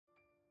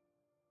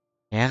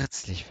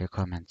Herzlich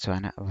willkommen zu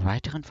einer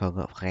weiteren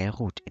Folge auf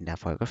Railroad in der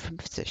Folge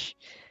 50.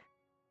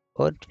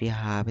 Und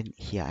wir haben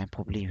hier ein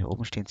Problem. Hier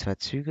oben stehen zwei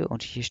Züge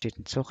und hier steht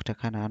ein Zug, der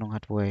keine Ahnung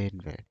hat, wo er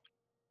hin will.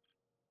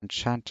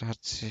 Anscheinend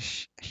hat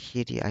sich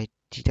hier die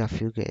ID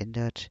dafür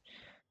geändert,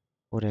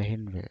 wo der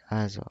hin will.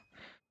 Also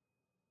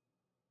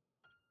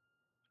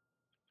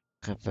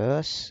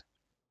Reverse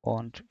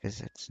und wir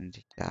setzen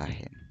die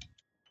dahin.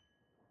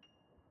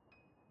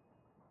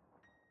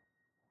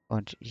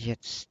 Und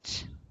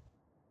jetzt,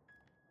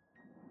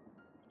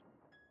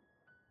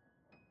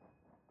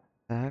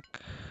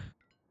 zack,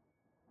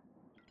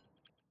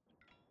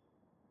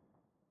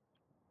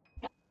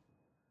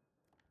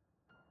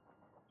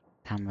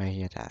 haben wir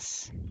hier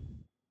das.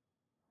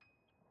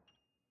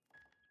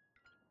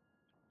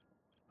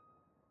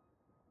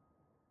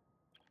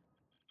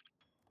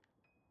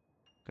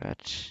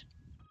 Gut.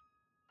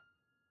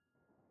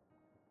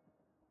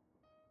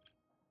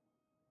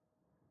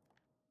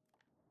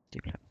 Die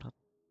bleibt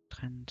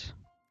getrennt.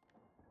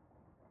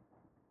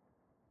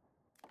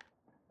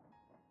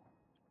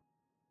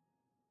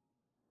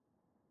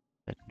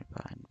 Reden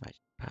über ein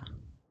Weichpaar.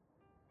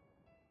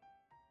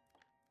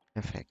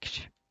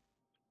 Perfekt.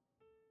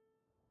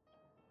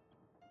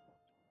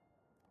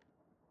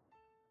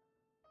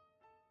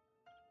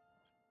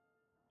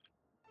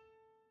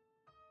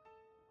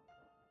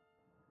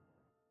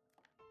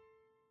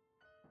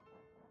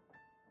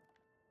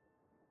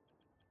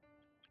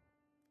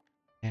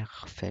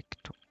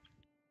 Perfekt.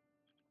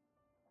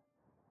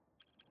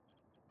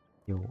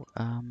 Jo,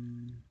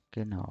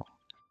 genau.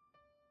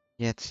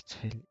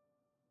 Jetzt will ich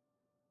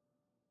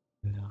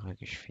höhere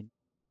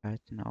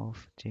Geschwindigkeiten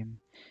auf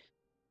dem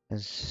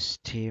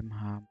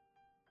System haben.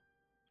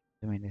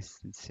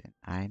 Zumindest in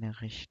eine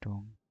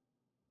Richtung.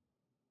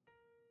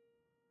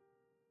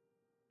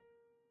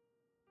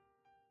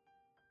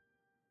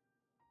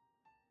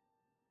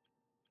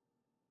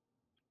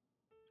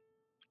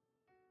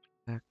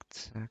 Zack,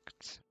 zack,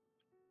 zack.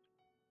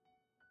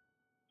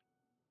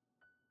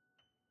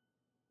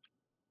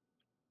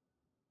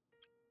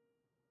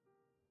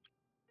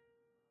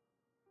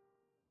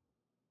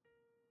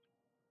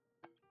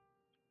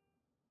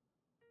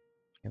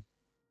 Wir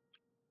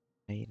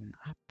reden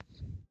ab.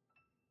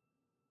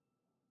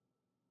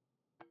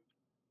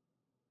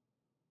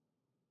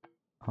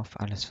 Auf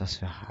alles, was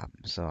wir haben.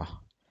 So.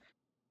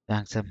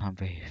 Langsam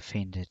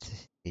findet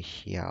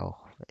sich hier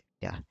auch.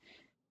 Ja,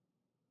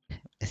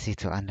 es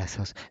sieht so anders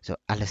aus. So,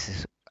 alles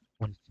ist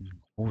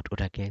unten rot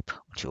oder gelb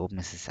und hier oben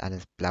ist es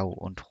alles blau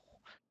und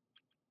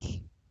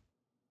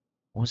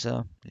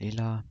rosa,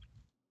 lila.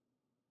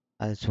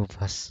 Also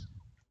was.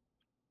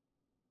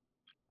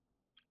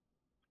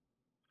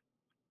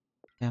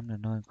 Wir haben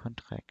einen neuen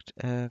Kontrakt.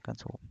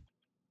 Ganz oben.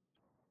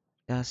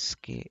 Das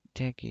geht,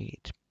 der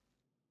geht.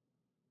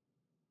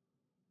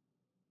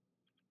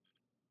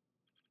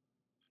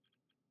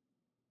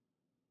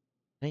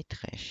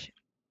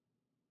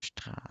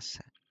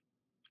 Friedrichstraße,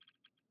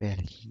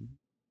 Berlin.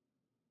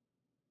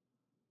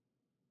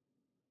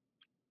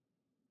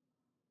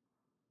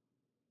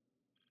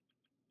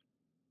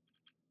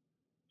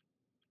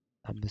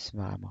 Da müssen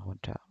wir einmal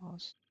runter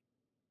raus.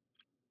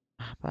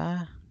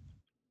 Aber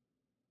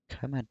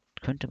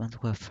könnte man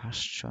sogar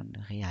fast schon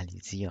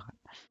realisieren.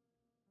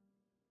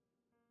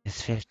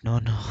 Es fehlt nur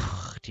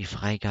noch die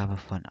Freigabe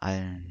von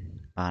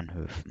allen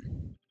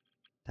Bahnhöfen.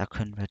 Da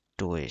können wir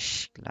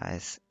durch.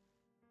 Gleis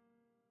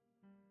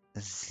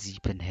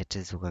 7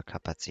 hätte sogar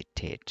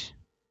Kapazität.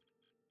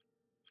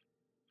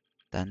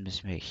 Dann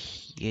müssen wir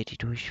hier die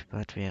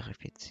Durchfahrt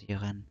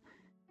verifizieren.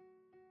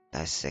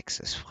 Gleis 6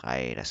 ist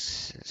frei,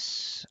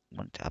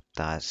 und ab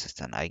da ist es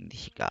dann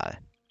eigentlich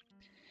egal,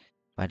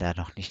 weil da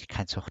noch nicht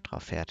kein Zug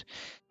drauf fährt.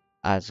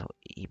 Also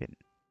eben,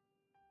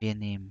 wir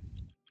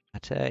nehmen,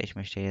 warte, ich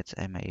möchte jetzt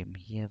einmal eben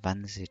hier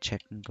Wannsee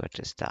checken, Gott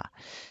ist da.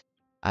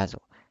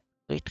 Also,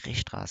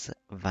 Friedrichstraße,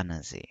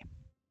 Wannsee.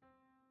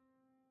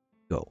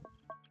 Go.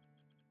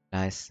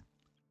 Gleis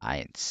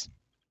 1.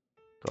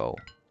 Go.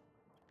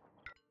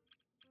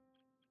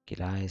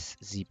 Gleis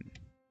 7.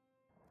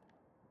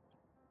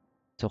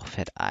 Zug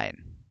fährt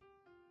ein.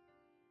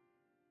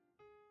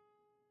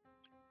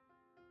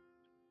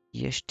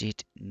 Hier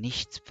steht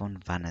nichts von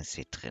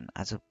Wannsee drin.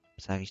 Also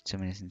sage ich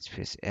zumindest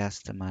fürs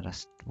erste Mal,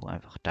 dass du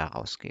einfach da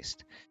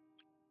rausgehst.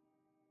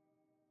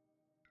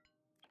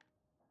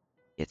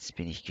 Jetzt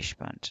bin ich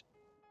gespannt.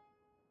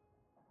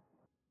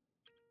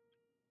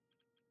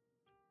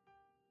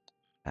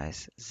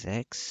 Gleis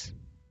 6.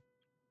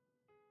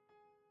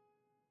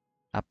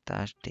 Ab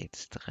da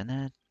steht's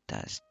drinne.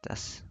 Da ist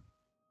das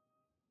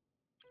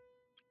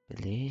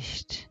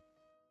belegt.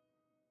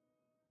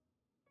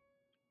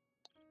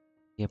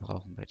 Hier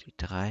brauchen wir die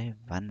 3.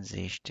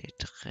 Wannsee steht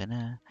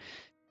drinne.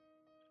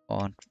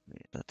 Und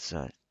das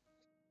soll.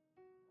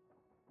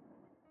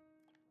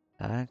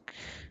 Zack.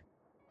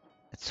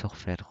 Der Zug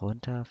fährt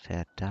runter,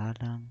 fährt da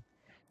lang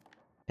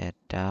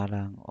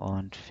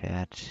und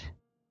fährt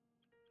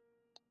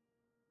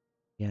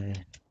hier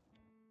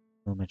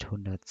nur mit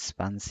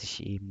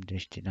 120 eben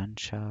durch die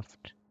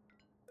Landschaft.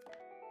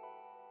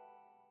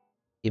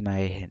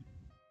 Immerhin.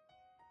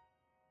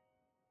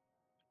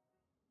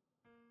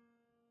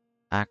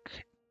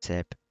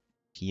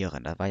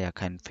 Akzeptieren. Da war ja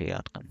kein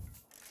Fehler drin.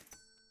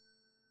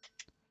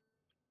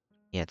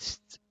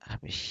 Jetzt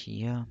habe ich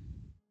hier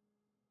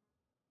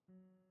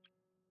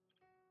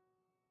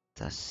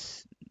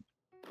das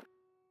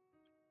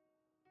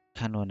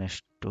kann nur eine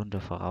Stunde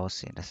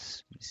voraussehen. Das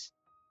ist Mist.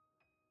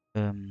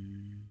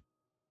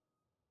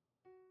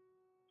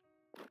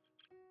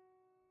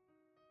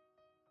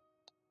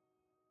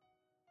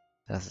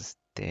 Das ist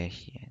der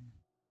hier.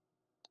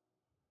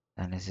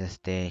 Dann ist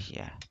es der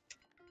hier.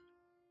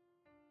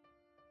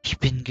 Ich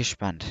bin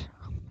gespannt.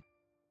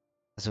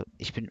 Also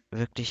ich bin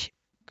wirklich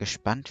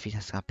gespannt, wie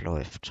das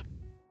abläuft.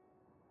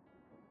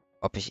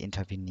 Ob ich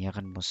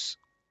intervenieren muss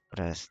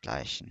oder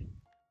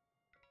desgleichen.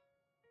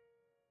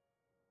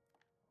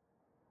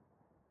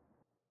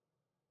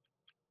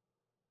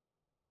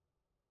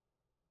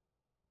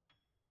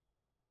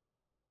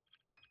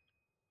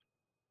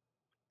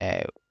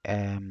 Äh,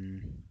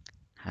 ähm,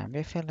 haben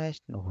wir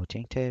vielleicht ein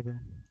Routing Table?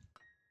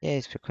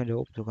 Yes, wir können da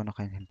oben sogar noch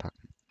einen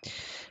hinpacken.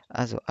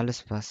 Also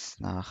alles, was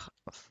nach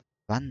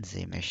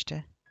Wannsee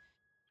möchte,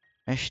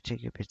 möchte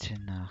bitte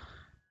nach...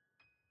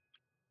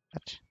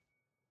 Was?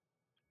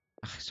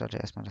 Ach, ich sollte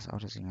erstmal das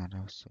Autosignal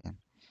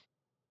auswählen.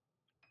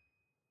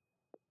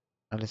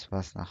 Alles,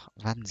 was nach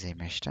Wannsee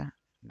möchte,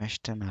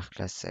 möchte nach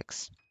Gleis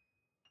 6.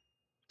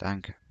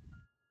 Danke.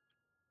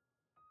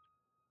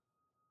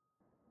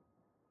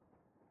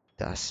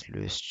 Das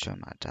löst schon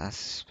mal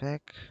das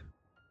weg.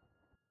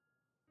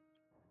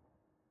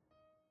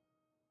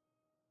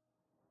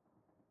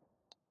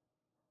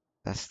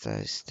 Das da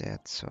ist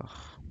der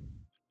Zug.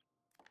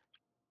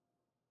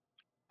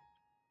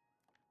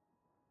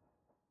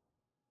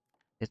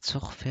 Der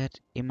Zug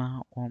fährt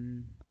immer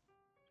um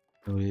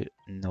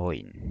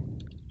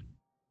 09.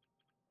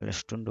 Eine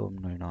Stunde um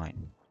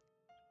 09.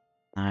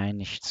 Nein,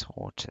 nichts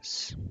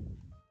Rotes.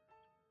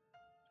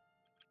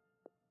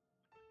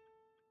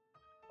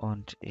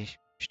 Und ich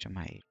möchte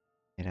mal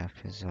hier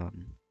dafür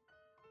sorgen,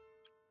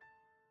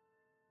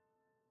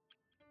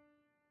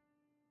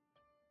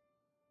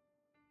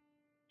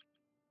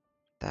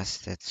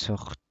 dass der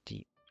Zug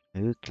die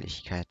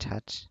Möglichkeit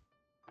hat,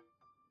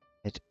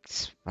 mit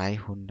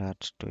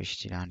 200 durch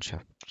die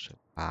Landschaft zu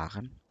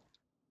fahren.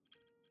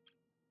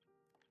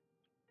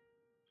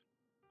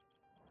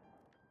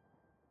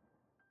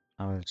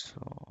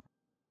 Also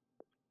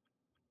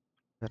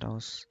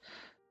aus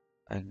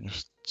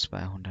eigentlich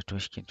 200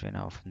 durchgehend, wenn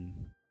er auf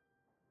dem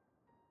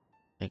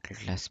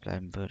Regelgleis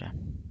bleiben würde.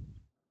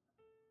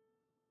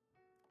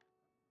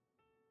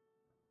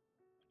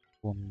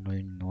 Um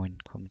 09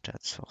 kommt der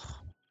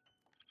Zug.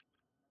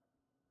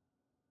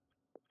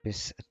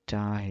 Bis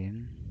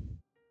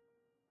dahin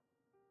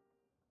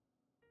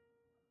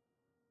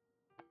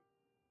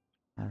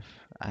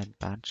ein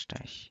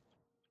Bahnsteig.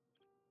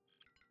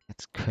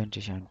 Jetzt könnte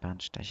ich einen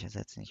Bahnsteig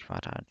ersetzen. Ich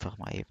warte einfach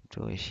mal eben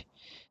durch.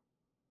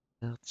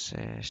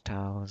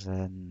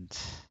 40.000.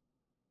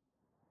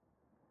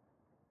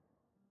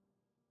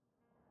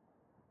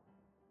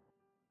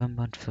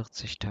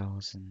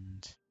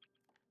 45.000.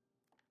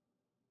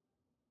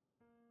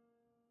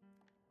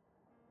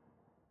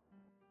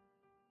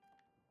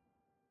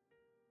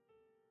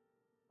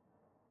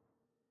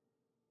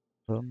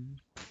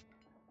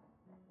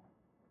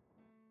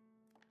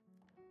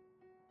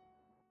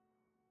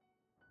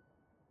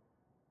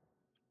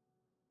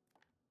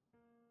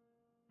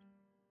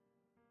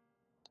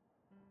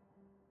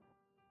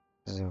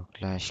 So,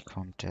 gleich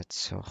kommt der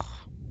Zug.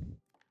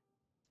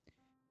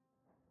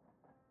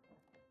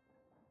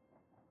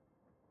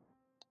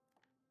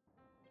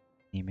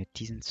 Nehme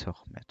diesen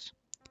Zug mit.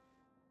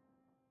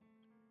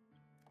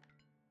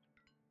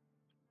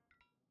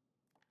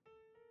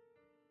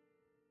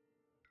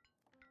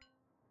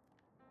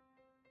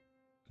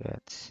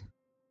 Gut.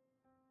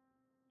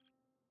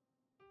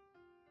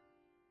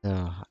 So,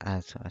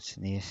 also als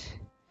nächstes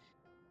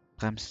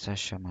bremst er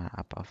schon mal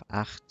ab auf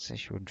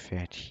 80 und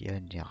fährt hier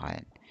in die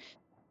Reihen.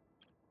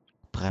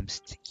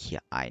 Bremst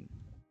hier ein.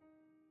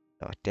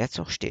 So, der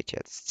Zug steht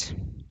jetzt.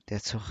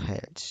 Der Zug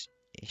hält.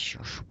 Ich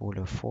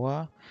spule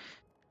vor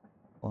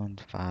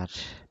und warte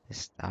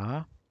bis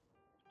da.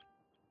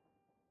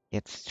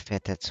 Jetzt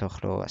fährt der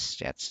Zug los.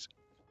 Jetzt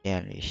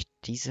wähle ich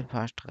diese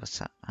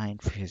Fahrstraße ein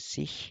für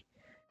sich.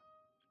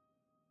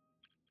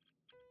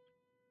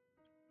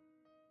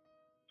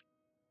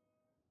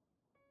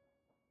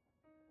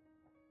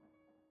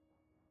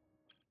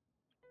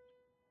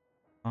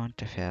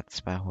 Und der fährt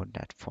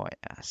 200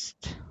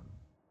 vorerst.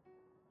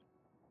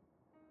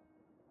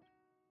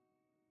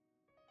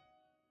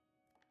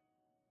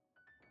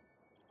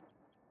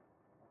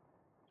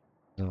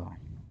 So.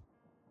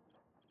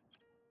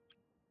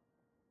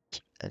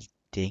 Ich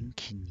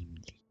denke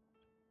nämlich,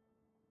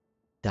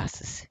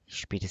 dass es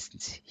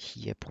spätestens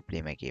hier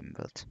Probleme geben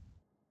wird.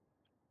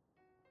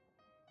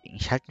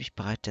 Ich halte mich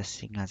bereit, das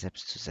Signal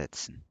selbst zu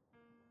setzen.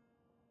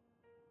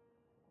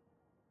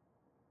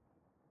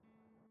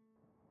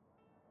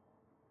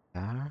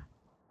 Ja.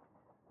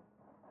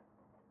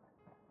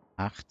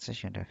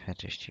 80 und er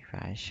fährt durch die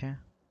Weiche.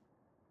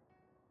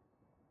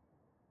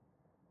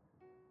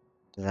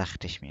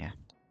 Dachte ich mir.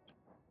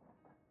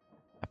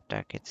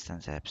 da geht's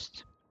dann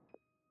selbst.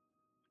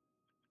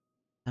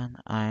 Dann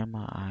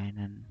einmal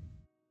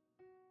einen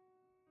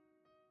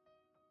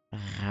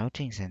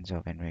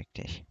Routing-Sensor, wenn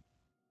möglich.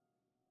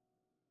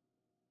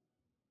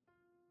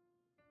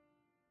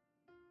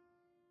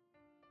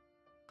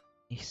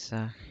 Ich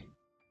sag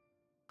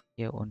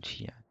hier und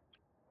hier.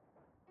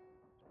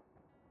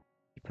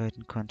 Die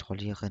beiden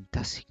kontrollieren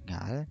das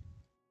Signal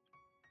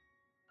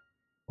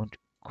und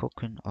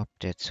gucken, ob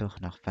der Zug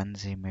nach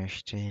Wannsee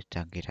möchte.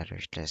 Dann geht er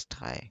durch Gleis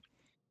 3.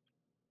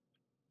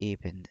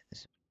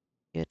 Ebenso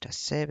hier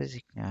dasselbe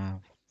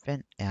Signal.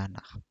 Wenn er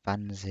nach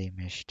Wannsee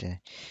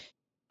möchte,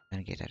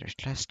 dann geht er durch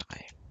Gleis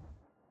 3.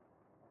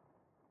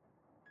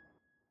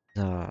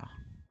 So.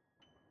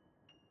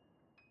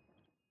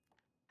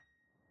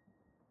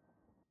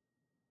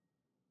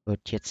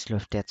 Und jetzt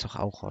läuft der Zug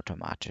auch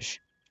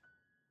automatisch.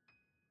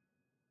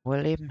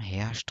 Vorleben,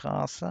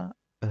 Heerstraße.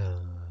 Wo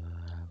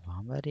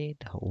haben wir die?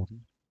 Da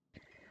oben.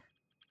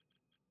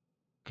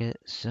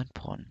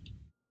 Gesundbrunn.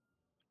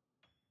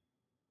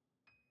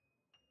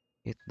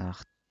 Geht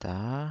nach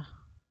da.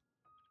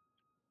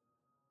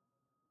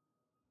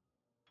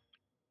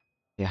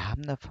 Wir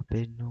haben eine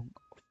Verbindung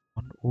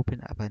von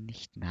oben, aber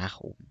nicht nach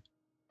oben.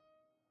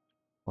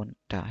 Und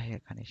daher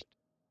kann ich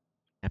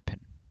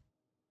tappen.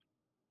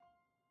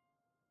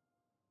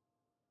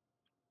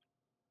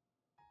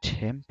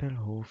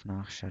 Tempelhof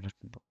nach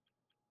Charlottenburg.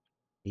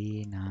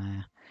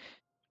 Nahe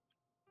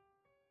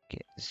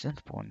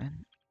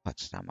Gesundbrunnen.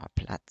 Potsdamer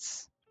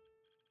Platz.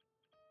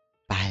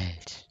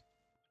 Bald.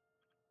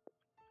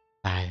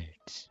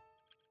 Bald.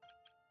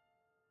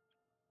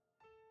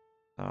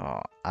 So,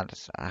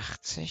 alles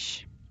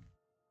 80.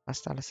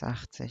 Fast alles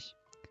 80.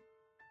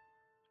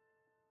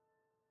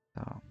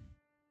 So.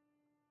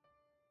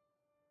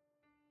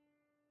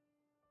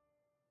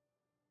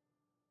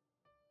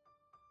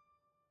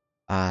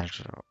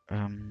 Also,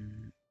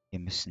 wir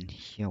müssen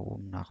hier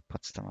oben nach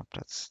Potsdamer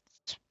Platz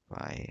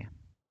 2.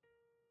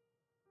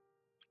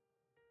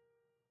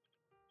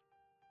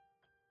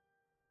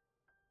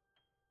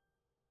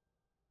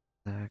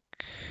 Zack.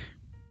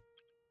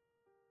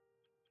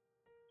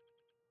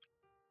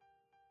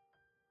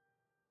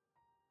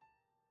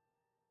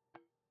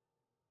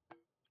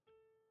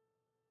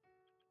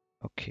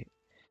 Okay.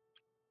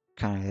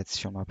 Kann er jetzt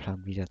schon mal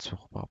planen, wie der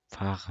Zug überhaupt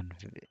fahren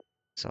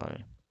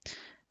soll.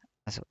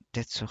 Also,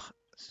 der Zug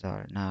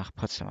soll nach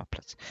Potsdamer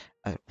Platz.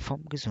 Also,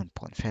 vom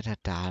Gesundbrunnen fährt er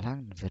da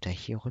lang, dann wird er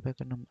hier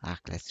rübergenommen,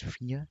 Gleis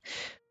 4.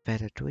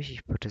 Fährt er durch,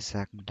 ich würde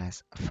sagen,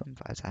 Gleis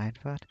 5 als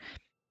Einfahrt.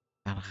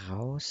 Dann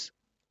raus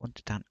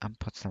und dann am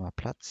Potsdamer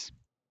Platz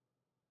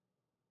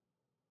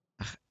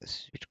nach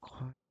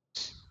Südkreuz.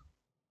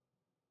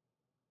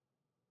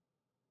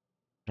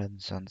 Und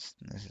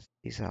ansonsten ist es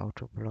dieser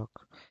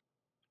Autoblock.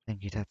 Dann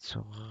geht er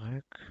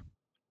zurück.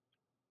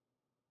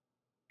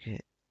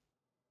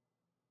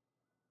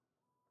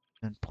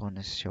 Gesundbrunnen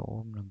ist hier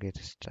oben, dann geht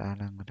es da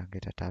lang und dann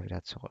geht er da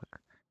wieder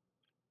zurück.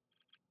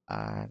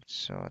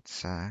 Also,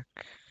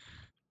 zack.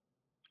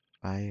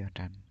 2 und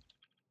dann.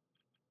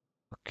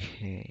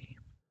 Okay.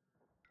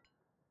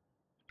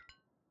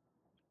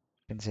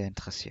 Bin sehr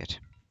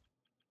interessiert.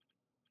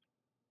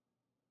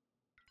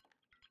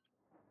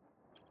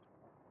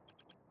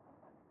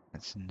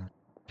 Ganzen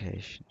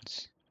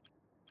Notifications.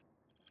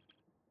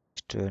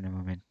 Stören im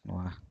Moment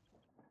nur.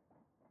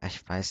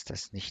 Ich weiß,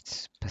 dass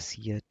nichts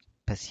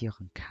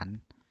passieren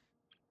kann.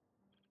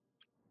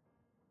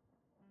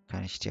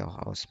 Kann ich die auch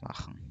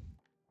ausmachen.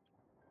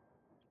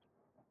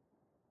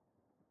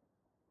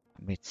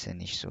 Damit sie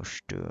nicht so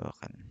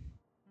stören.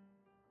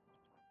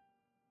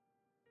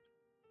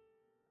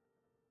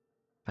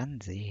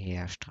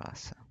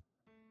 Wannseeherstraße.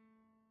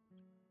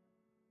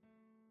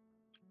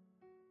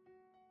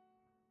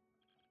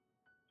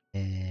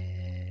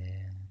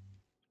 Äh,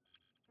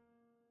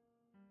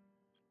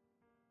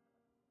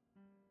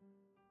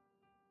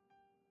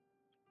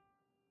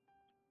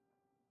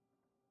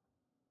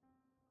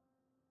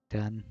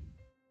 dann.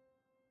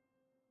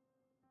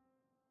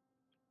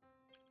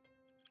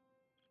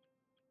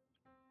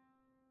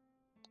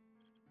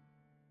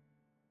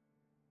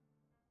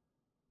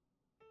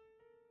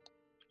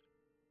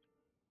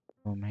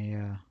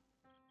 Her.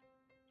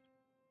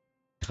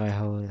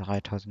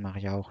 3000 mache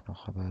ich auch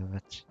noch, aber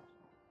was?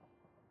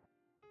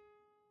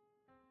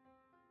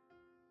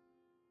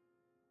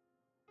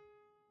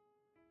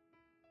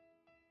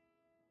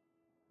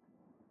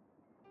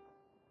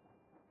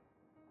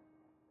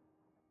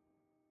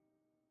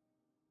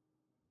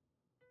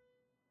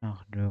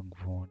 Noch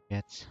nirgendwo. Und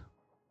jetzt?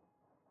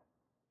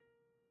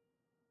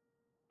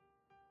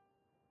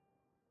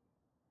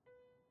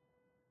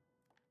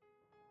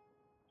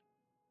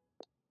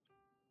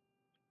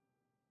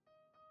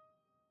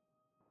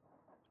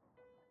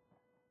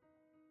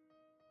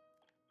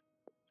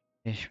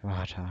 Ich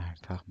warte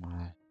einfach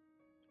mal.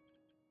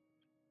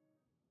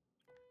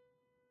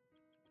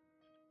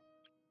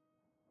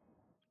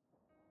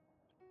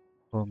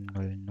 Um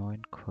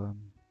 09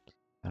 kommt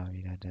da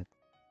wieder der.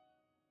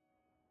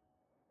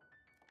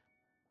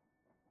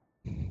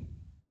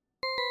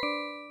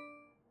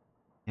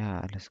 Ja,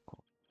 alles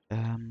gut.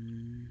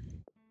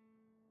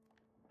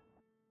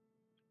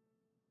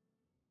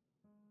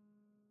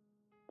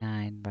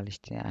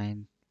 ich den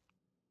einen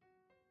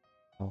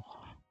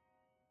auch.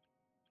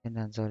 Denn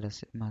dann soll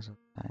das immer so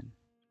sein.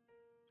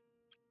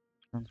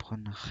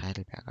 Gesundbrunnen nach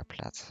Heidelberger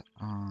Platz.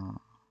 Ah,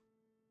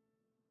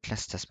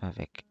 lass das mal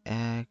weg.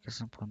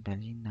 Gesundbrunnen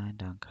Berlin, nein,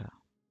 danke.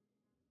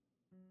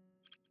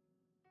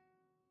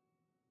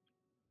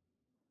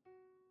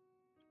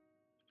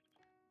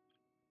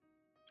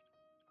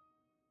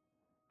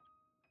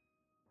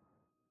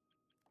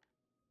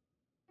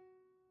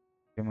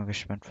 Bin mal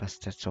gespannt, was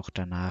der Zug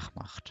danach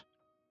macht.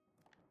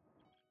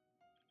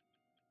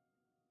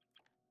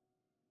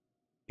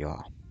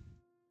 Ja.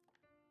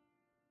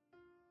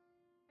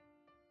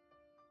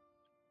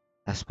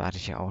 Das warte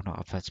ich ja auch noch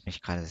ab, weil es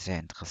mich gerade sehr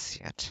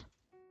interessiert.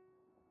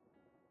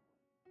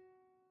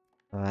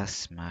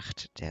 Was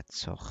macht der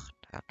Zug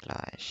da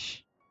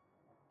gleich?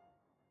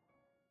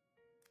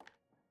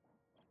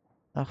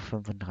 Nach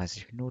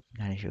 35 Minuten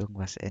kann ich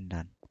irgendwas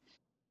ändern.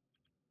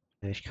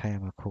 Ich kann ja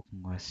mal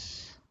gucken,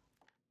 was...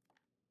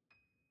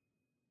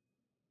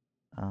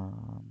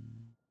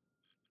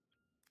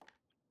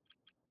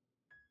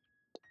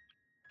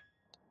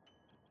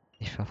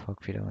 ich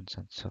verfolge wieder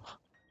unseren Zug.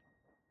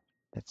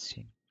 Jetzt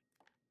ziehen.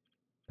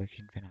 Wo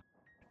gehen wir nach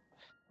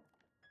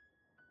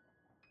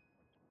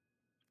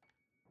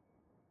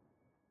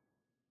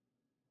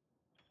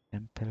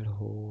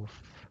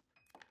Tempelhof.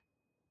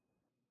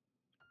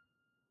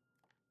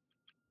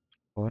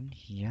 Von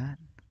hier habe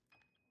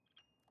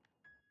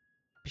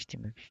ich die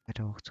Möglichkeit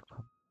da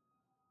hochzukommen.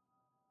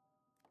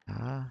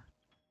 Ja.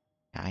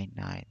 Nein,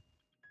 nein.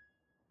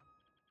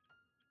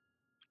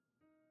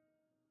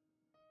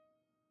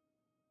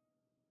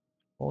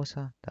 Wo ist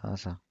er? Da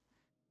ist er.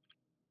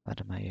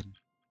 Warte mal eben.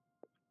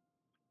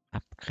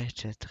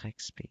 Upgrade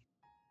Dreckspeed.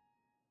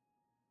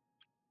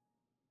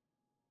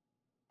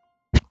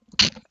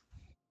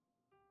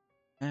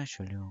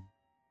 Entschuldigung.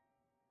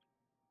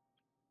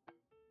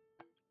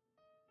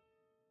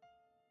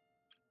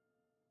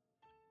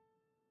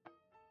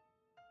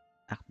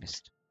 Ach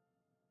Mist.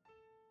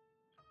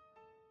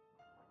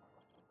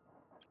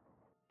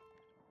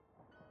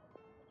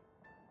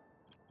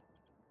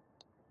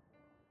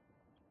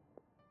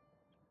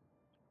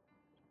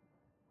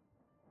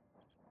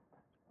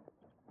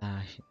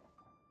 Ah,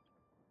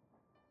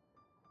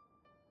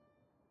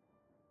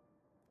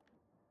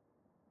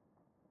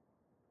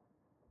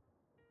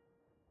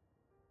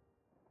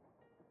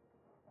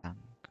 dank.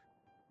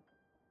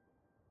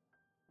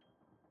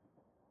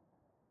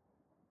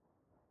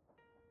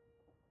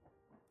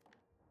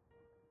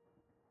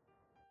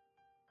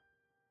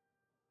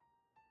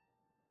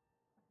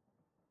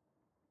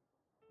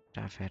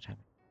 Da fährt er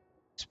mit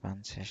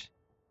 20.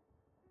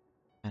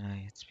 Kann er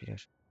jetzt wieder...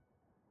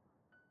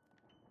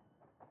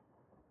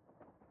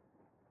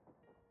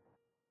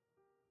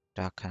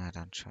 Da kann er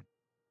dann schon.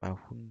 Bei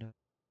 100.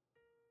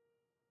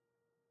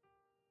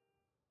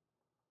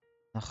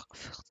 Noch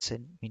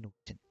 14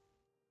 Minuten.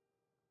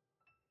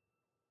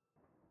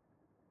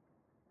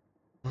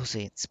 So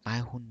sehen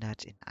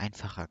 200 in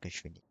einfacher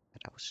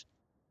Geschwindigkeit aus.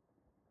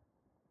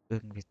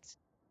 Irgendwie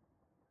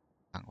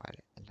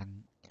langweilig,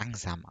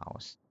 langsam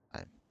aus.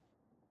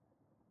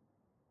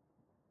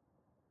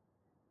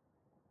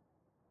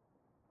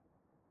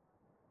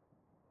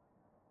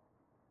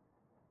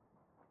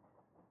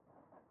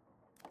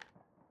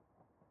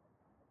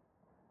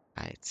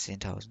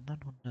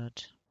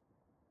 13.900.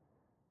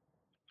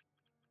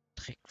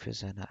 Trägt für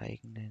seine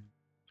eigenen,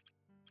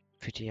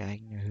 für die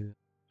eigene Höhe,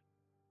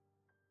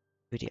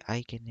 für die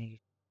eigene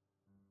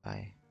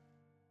bei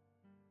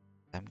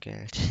seinem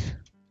Geld.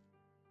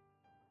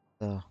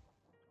 So,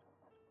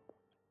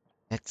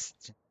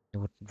 letzte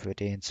Minuten für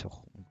den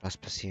Zug. Und was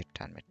passiert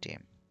dann mit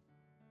dem?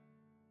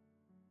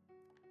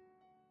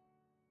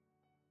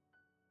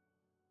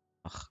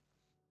 Noch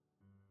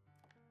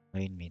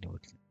 9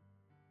 Minuten.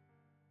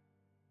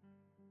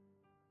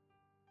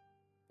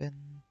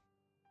 5,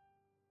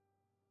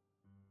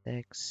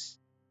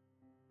 6,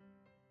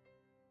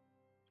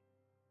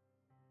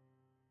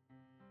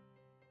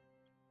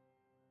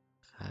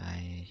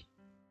 3,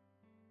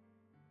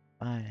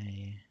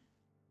 2,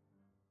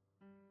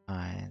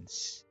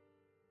 1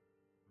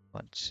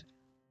 und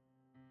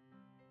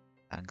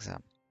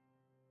langsam.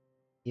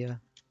 4,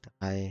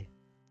 3,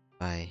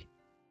 2,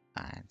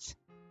 1.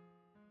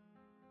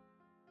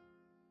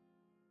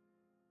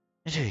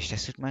 Natürlich,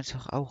 das tut mein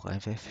Zug auch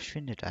einfach,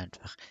 verschwindet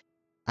einfach.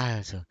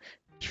 Also,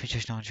 ich wünsche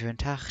euch noch einen schönen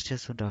Tag.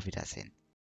 Tschüss und auf Wiedersehen.